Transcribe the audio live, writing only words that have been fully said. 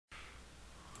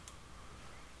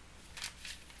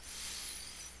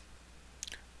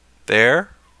There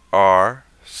are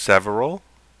several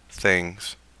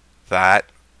things that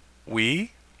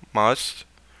we must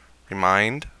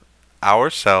remind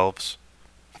ourselves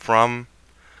from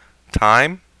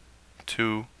time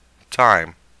to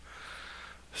time.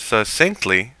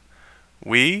 Succinctly,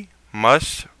 we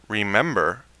must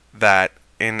remember that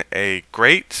in a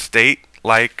great state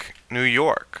like New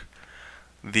York,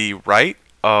 the right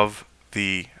of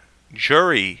the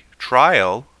jury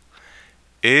trial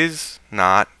is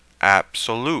not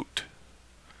absolute.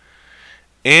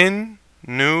 In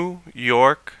New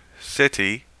York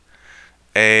City,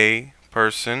 a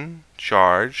person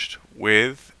charged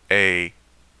with a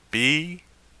B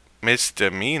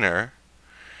misdemeanor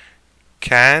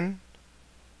can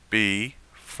be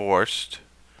forced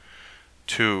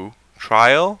to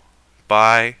trial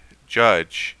by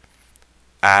judge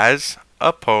as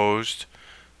opposed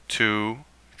to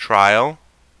trial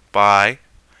by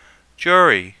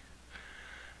jury.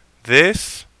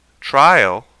 This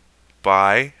trial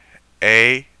by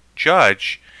a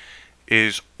judge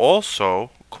is also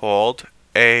called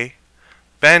a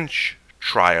bench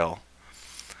trial.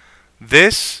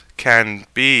 This can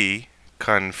be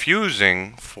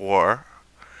confusing for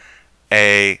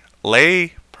a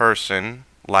lay person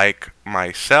like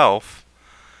myself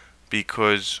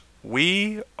because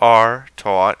we are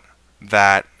taught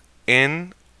that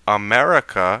in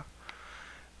America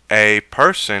a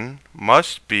person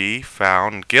must be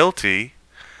found guilty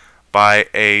by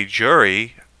a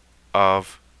jury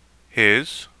of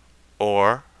his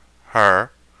or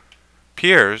her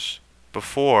peers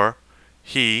before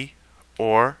he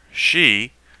or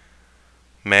she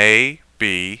may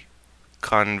be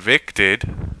convicted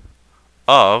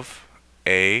of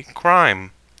a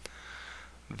crime.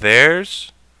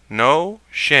 There's no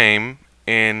shame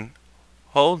in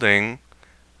holding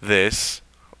this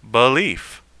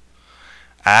belief.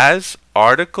 As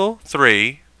Article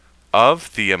 3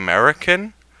 of the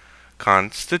American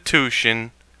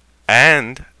Constitution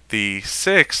and the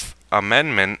Sixth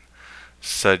Amendment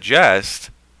suggest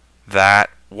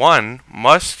that one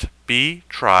must be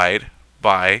tried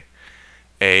by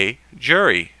a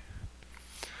jury.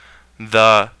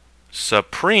 The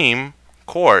Supreme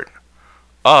Court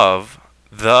of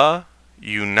the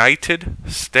United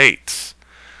States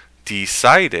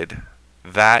decided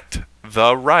that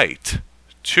the right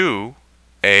to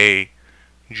a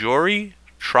jury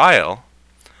trial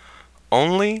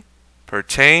only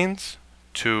pertains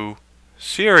to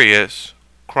serious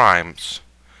crimes.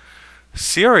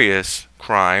 Serious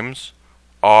crimes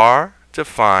are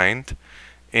defined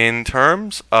in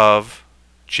terms of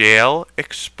jail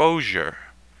exposure.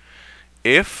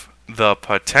 If the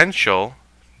potential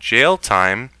jail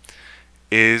time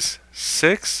is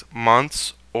 6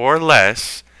 months or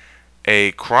less,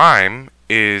 a crime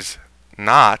is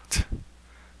not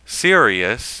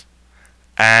serious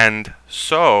and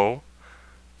so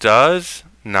does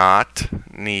not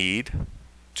need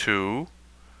to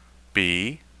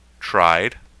be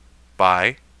tried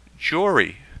by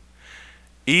jury.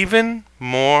 Even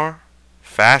more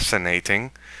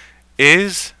fascinating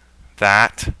is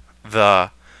that the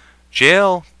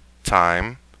jail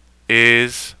time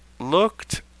is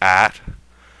looked at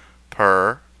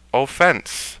per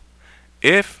offense.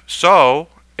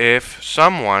 If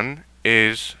someone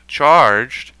is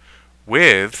charged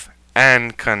with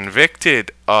and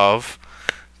convicted of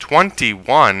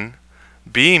 21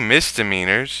 B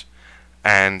misdemeanors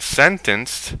and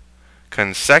sentenced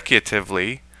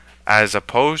consecutively as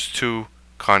opposed to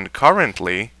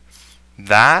concurrently,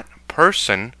 that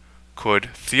person could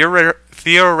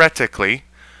theoretically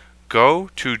go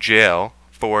to jail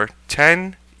for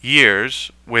 10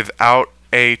 years without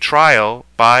a trial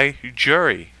by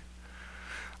jury.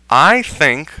 I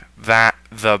think that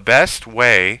the best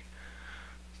way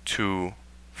to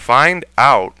find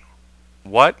out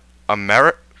what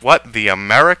the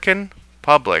American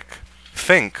public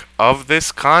think of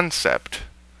this concept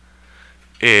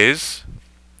is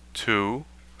to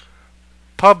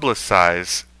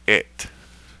publicize it.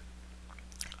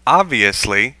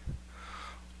 Obviously,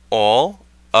 all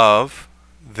of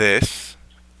this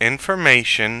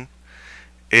information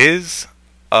is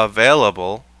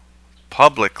available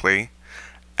publicly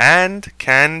and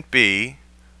can be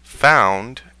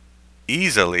found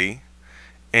easily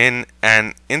in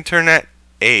an internet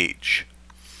age.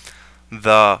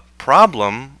 The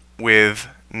problem with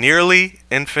nearly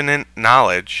infinite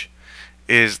knowledge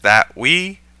is that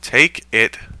we take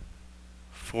it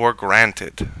for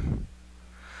granted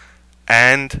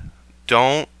and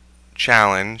don't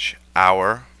challenge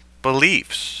our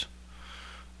beliefs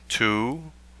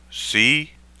to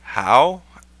see how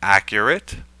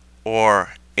accurate or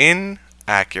inaccurate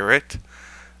accurate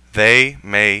they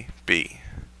may be.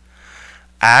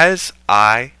 As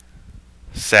I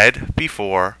said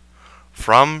before,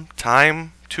 from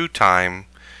time to time,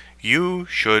 you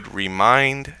should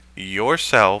remind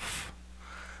yourself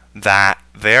that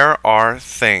there are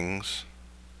things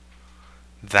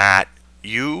that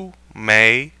you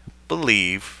may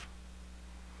believe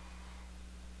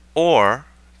or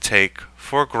take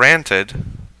for granted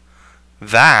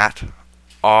that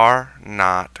are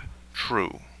not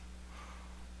true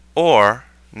or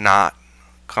not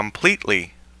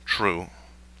completely true.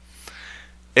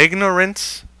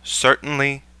 Ignorance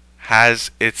certainly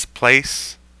has its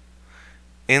place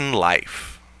in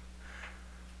life,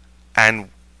 and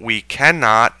we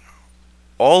cannot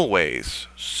always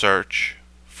search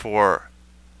for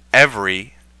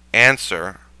every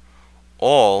answer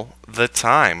all the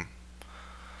time,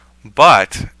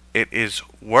 but it is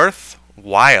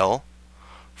worthwhile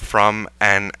from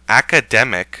an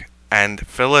academic and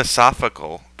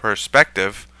philosophical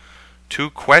perspective to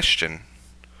question.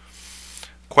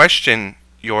 Question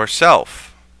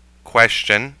yourself.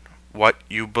 Question what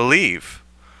you believe.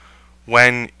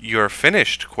 When you're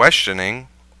finished questioning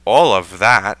all of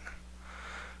that,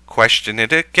 question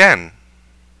it again.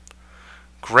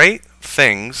 Great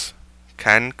things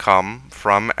can come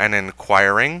from an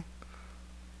inquiring,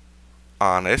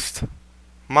 honest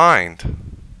mind.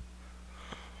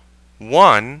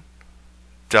 One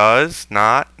does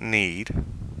not need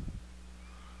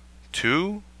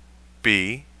to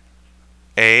be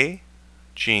a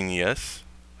genius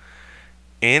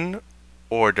in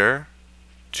order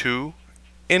to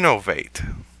innovate.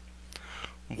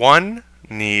 One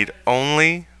need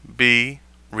only be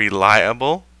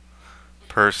reliable,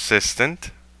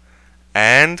 persistent,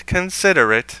 and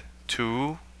considerate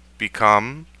to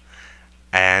become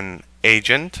an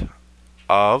agent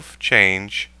of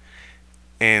change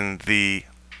in the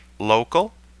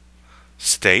local,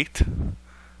 state,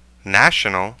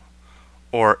 national,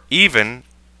 or even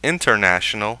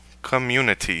international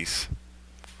communities.